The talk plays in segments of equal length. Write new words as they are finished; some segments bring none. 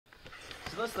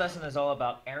So this lesson is all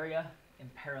about area in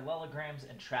parallelograms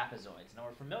and trapezoids. Now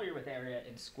we're familiar with area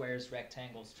in squares,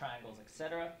 rectangles, triangles,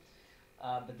 etc.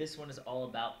 But this one is all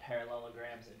about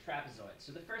parallelograms and trapezoids.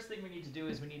 So the first thing we need to do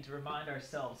is we need to remind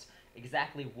ourselves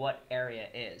exactly what area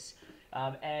is.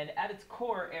 And at its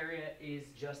core, area is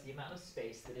just the amount of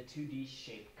space that a 2D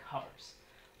shape covers.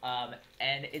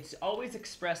 And it's always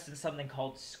expressed in something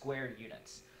called square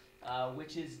units,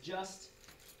 which is just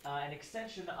an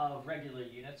extension of regular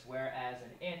units, whereas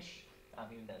an inch,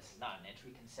 even though it's not an inch,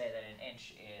 we can say that an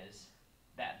inch is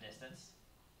that distance.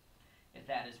 If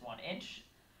that is 1 inch,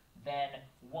 then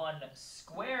 1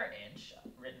 square inch,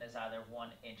 written as either 1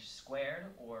 inch squared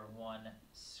or 1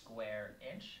 square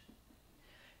inch,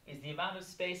 is the amount of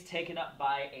space taken up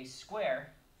by a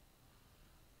square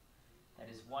that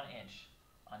is 1 inch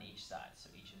on each side.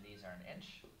 So each of these are an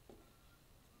inch.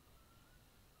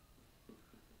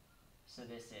 So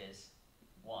this is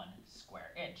 1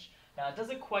 square inch. Now it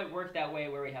doesn't quite work that way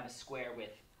where we have a square with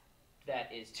that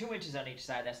is 2 inches on each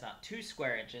side. That's not 2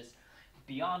 square inches.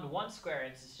 Beyond 1 square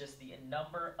inch is just the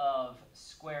number of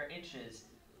square inches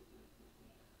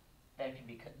that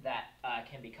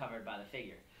can be covered by the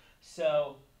figure.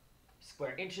 So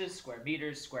square inches, square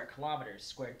meters, square kilometers,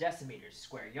 square decimeters,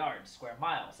 square yards, square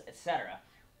miles, etc.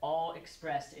 all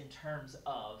expressed in terms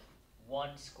of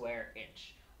 1 square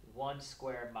inch, 1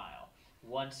 square mile,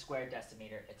 1 square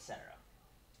decimeter, etc.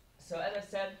 So as I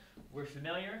said, we're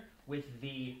familiar with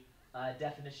the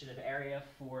definition of area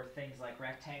for things like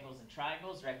rectangles and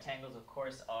triangles. Rectangles, of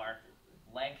course, are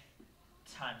length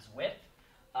times width.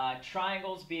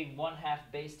 Triangles being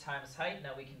 1/2 base times height.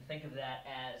 Now we can think of that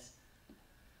as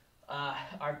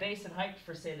our base and height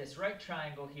for, say, this right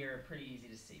triangle here are pretty easy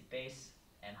to see. Base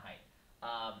and height.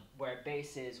 Where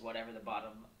base is whatever the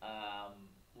bottom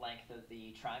length of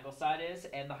the triangle side is,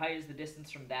 and the height is the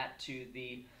distance from that to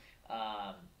the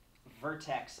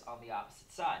vertex on the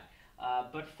opposite side.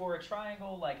 But for a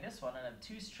triangle like this one, an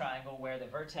obtuse triangle where the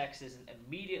vertex isn't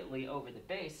immediately over the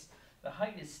base, the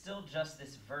height is still just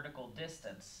this vertical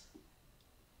distance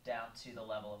down to the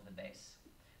level of the base.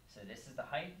 So this is the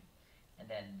height, and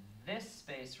then this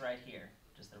space right here,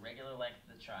 just the regular length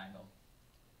of the triangle,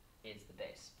 is the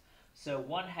base. So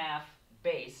 1/2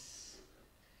 base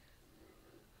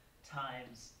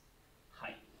times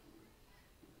height.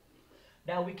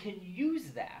 Now we can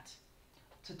use that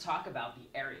to talk about the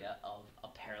area of a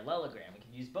parallelogram. We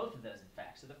can use both of those, in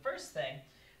fact. So the first thing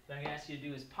that I'm going to ask you to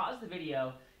do is pause the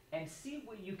video and see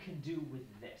what you can do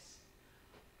with this.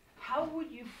 How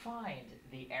would you find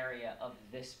the area of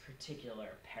this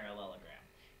particular parallelogram?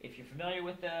 If you're familiar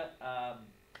with the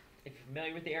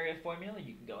area formula,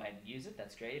 you can go ahead and use it.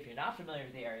 That's great. If you're not familiar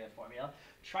with the area formula,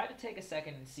 try to take a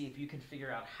second and see if you can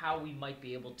figure out how we might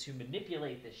be able to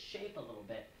manipulate this shape a little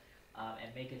bit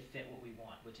and make it fit what we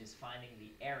want, which is finding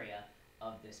the area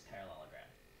of this parallelogram.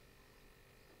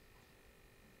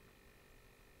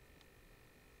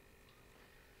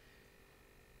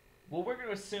 Well, we're going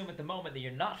to assume at the moment that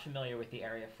you're not familiar with the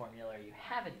area formula or you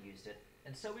haven't used it,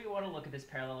 and so we want to look at this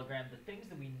parallelogram. The things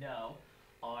that we know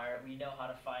are, we know how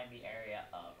to find the area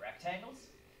of rectangles,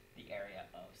 the area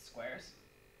of squares,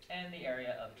 and the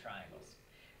area of triangles.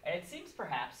 And it seems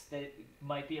perhaps that it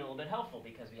might be a little bit helpful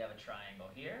because we have a triangle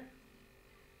here.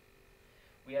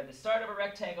 We have the start of a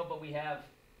rectangle, but we have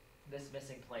this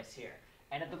missing place here.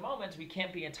 And at the moment, we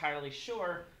can't be entirely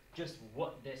sure just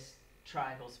what this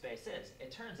triangle space is.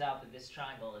 It turns out that this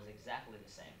triangle is exactly the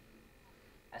same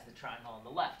as the triangle on the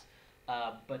left.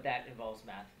 But that involves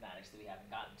mathematics that we haven't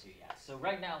gotten to yet. So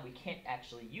right now, we can't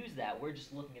actually use that. We're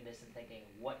just looking at this and thinking,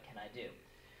 what can I do?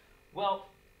 Well,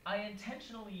 I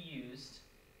intentionally used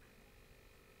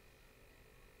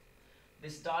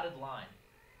this dotted line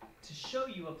to show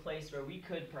you a place where we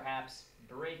could perhaps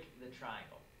break the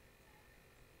triangle.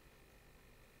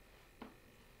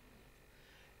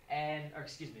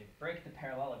 Break the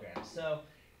parallelogram. So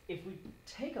if we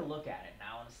take a look at it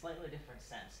now in a slightly different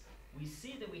sense, we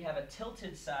see that we have a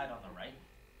tilted side on the right,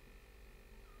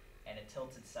 and a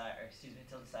tilted side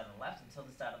on the left, and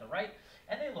tilted side on the right,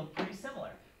 and they look pretty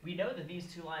similar. We know that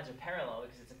these two lines are parallel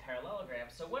because it's a parallelogram,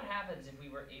 so what happens if we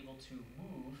were able to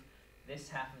move this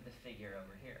half of the figure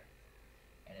over here?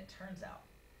 And it turns out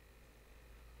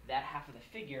that half of the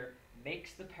figure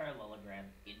makes the parallelogram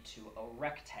into a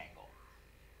rectangle.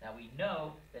 Now we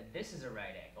know that this is a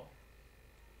right angle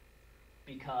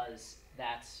because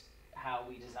that's how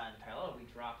we designed the parallel. We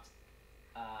dropped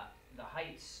the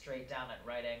height straight down at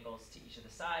right angles to each of the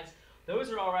sides.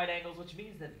 Those are all right angles, which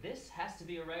means that this has to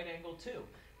be a right angle too,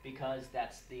 because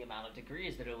that's the amount of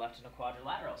degrees that are left in a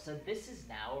quadrilateral. So this is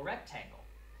now a rectangle.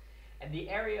 And the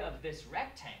area of this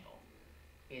rectangle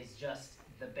is just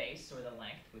the base, or the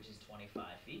length, which is 25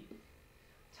 feet,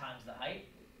 times the height,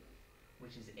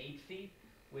 which is 8 feet,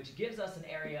 which gives us an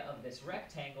area of this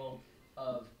rectangle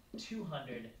of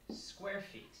 200 square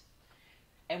feet.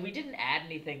 And we didn't add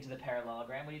anything to the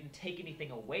parallelogram. We didn't take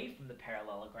anything away from the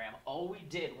parallelogram. All we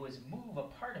did was move a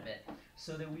part of it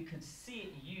so that we could see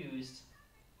it used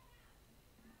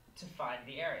to find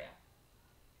the area.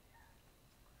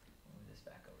 Move this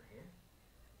back over here.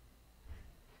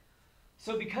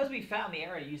 So because we found the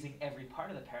area using every part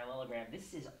of the parallelogram,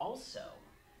 this is also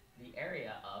the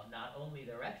area of not only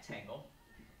the rectangle,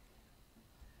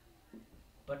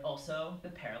 but also the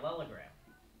parallelogram.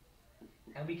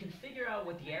 And we can figure out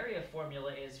what the area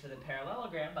formula is for the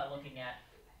parallelogram by looking at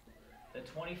the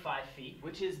 25 feet,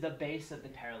 which is the base of the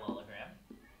parallelogram,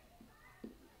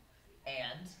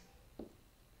 and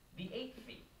the 8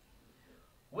 feet,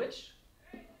 which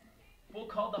we'll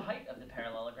call the height of the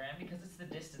parallelogram because it's the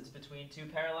distance between two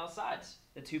parallel sides,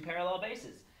 the two parallel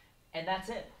bases. And that's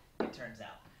it, it turns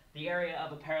out. The area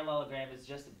of a parallelogram is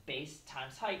just base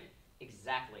times height,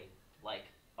 exactly like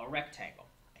a rectangle.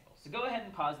 So go ahead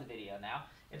and pause the video now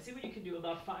and see what you can do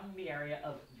about finding the area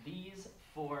of these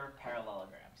 4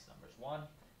 parallelograms, numbers 1,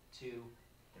 2,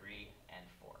 3, and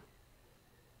 4.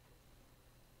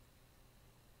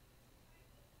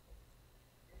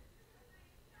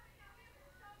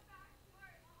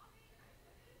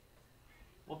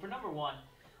 Well, for number 1,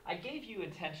 I gave you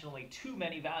intentionally too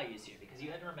many values here because you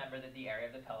had to remember that the area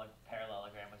of the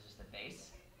parallelogram was just the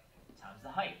base times the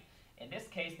height. In this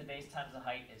case, the base times the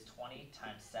height is 20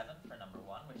 times 7 for number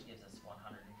 1, which gives us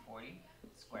 140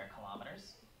 square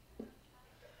kilometers.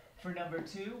 For number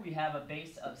 2, we have a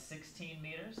base of 16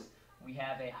 meters. We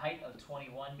have a height of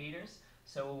 21 meters.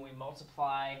 So when we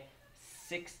multiply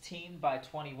 16 by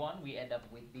 21, we end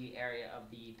up with the area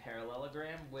of the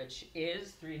parallelogram, which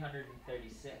is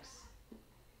 336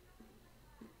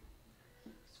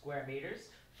 square meters.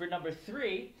 For number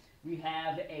 3, we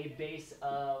have a base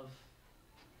of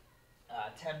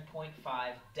 10.5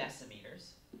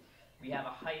 decimeters. We have a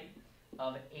height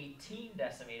of 18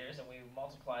 decimeters, and we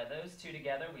multiply those two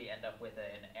together, we end up with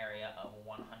an area of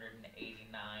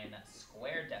 189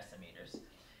 square decimeters.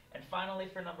 And finally,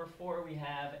 for number 4, we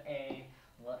have a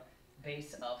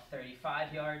base of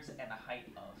 35 yards and a height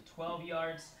of 12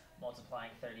 yards.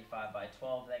 Multiplying 35 by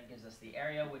 12 then gives us the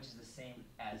area, which is the same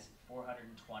as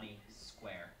 420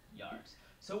 square yards.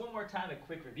 So one more time, a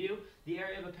quick review. The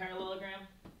area of a parallelogram,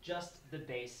 just the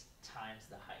base times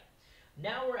the height.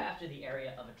 Now we're after the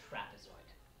area of a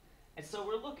trapezoid. And so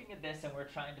we're looking at this and we're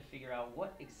trying to figure out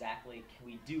what exactly can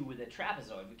we do with a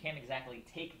trapezoid. We can't exactly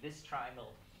take this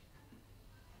triangle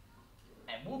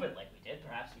and move it like we did.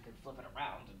 Perhaps we could flip it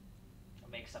around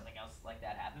and make something else like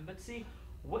that happen. But see,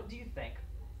 what do you think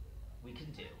we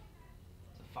can do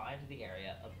to find the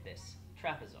area of this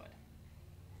trapezoid?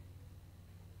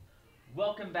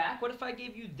 Welcome back. What if I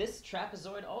gave you this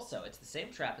trapezoid also? It's the same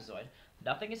trapezoid.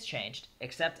 Nothing has changed,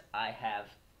 except I have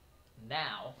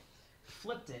now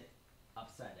flipped it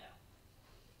upside down.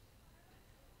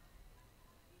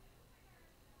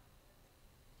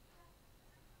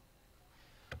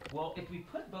 Well, if we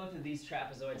put both of these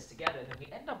trapezoids together, then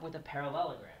we end up with a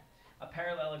parallelogram. A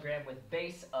parallelogram with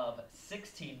base of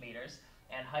 16 meters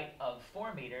and height of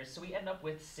 4 meters, so we end up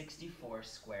with 64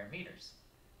 square meters.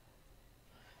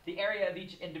 The area of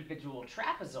each individual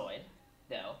trapezoid,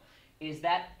 though, is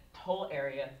that whole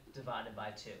area divided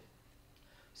by 2.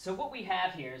 So what we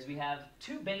have here is we have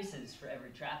 2 bases for every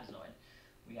trapezoid.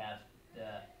 We have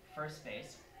the first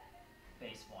base,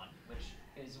 base 1, which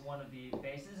is one of the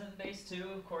bases, and base 2,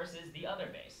 of course, is the other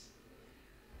base.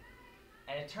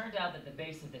 And it turned out that the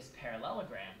base of this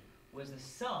parallelogram was the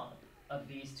sum of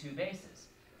these 2 bases.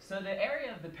 So the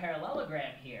area of the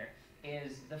parallelogram here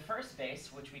is the first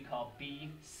base, which we call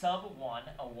B sub 1,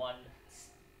 a 1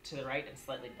 to the right and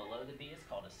slightly below the B is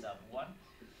called a sub 1,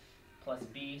 plus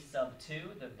B sub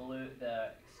 2, the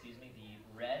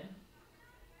red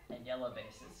and yellow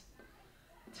bases,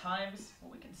 times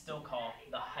what we can still call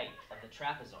the height of the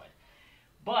trapezoid.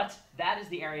 But that is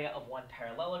the area of one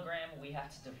parallelogram. We have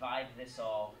to divide this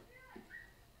all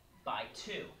by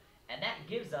 2. And that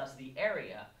gives us the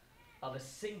area of a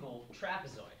single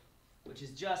trapezoid, which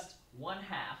is just 1/2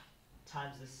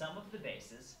 times the sum of the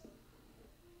bases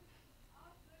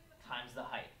times the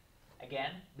height.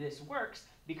 Again, this works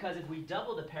because if we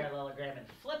double the parallelogram and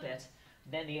flip it,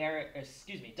 then the area,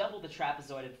 double the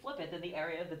trapezoid and flip it, then the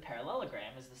area of the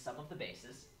parallelogram is the sum of the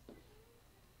bases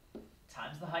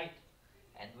times the height,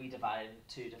 and we divide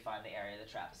 2 to find the area of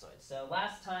the trapezoid. So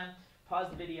last time, pause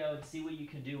the video and see what you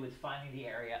can do with finding the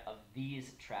area of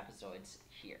these trapezoids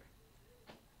here.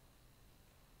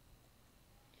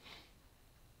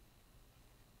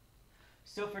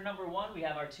 So for number 1, we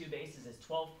have our two bases as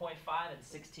 12.5 and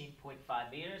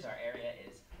 16.5 meters. Our area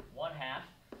is 1/2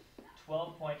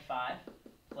 12.5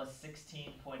 plus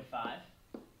 16.5,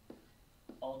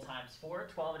 all times 4.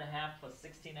 12.5 plus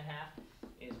 16.5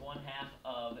 is 1/2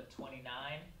 of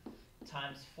 29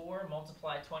 times 4.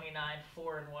 Multiply 29,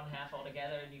 4, and 1/2 all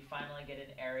together, and you finally get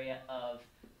an area of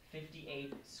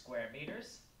 58 square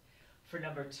meters. For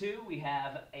number 2, we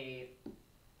have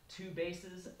two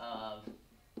bases of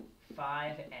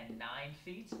 5 and 9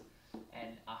 feet,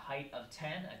 and a height of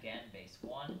 10. Again, base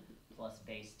 1 plus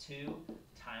base 2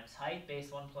 times height. Base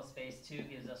 1 plus base 2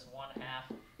 gives us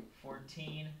 1/2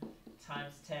 14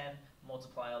 times 10.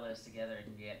 Multiply all those together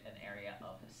and get an area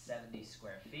of 70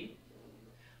 square feet.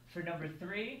 For number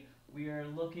 3, we are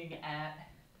looking at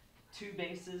two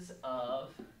bases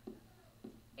of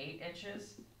 8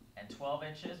 inches and 12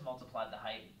 inches. Multiply the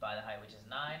height by the height, which is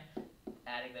 9.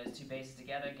 Adding those two bases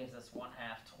together gives us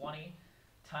 1/2 20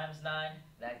 times 9.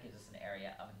 That gives us an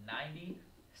area of 90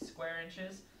 square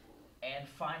inches. And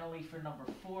finally, for number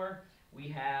 4, we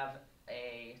have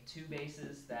two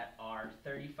bases that are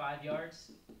 35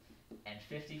 yards and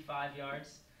 55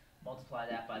 yards. Multiply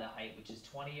that by the height, which is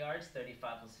 20 yards.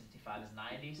 35 plus 55 is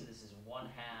 90, so this is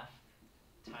 1/2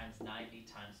 times 90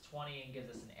 times 20, and gives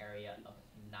us an area of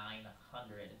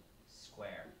 900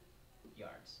 square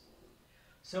yards.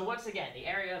 So once again, the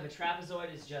area of a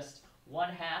trapezoid is just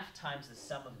 1/2 times the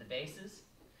sum of the bases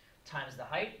times the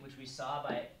height, which we saw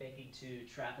by making two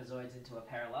trapezoids into a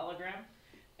parallelogram,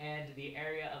 and the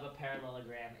area of a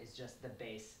parallelogram is just the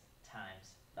base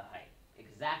times the height,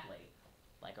 exactly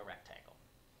like a rectangle.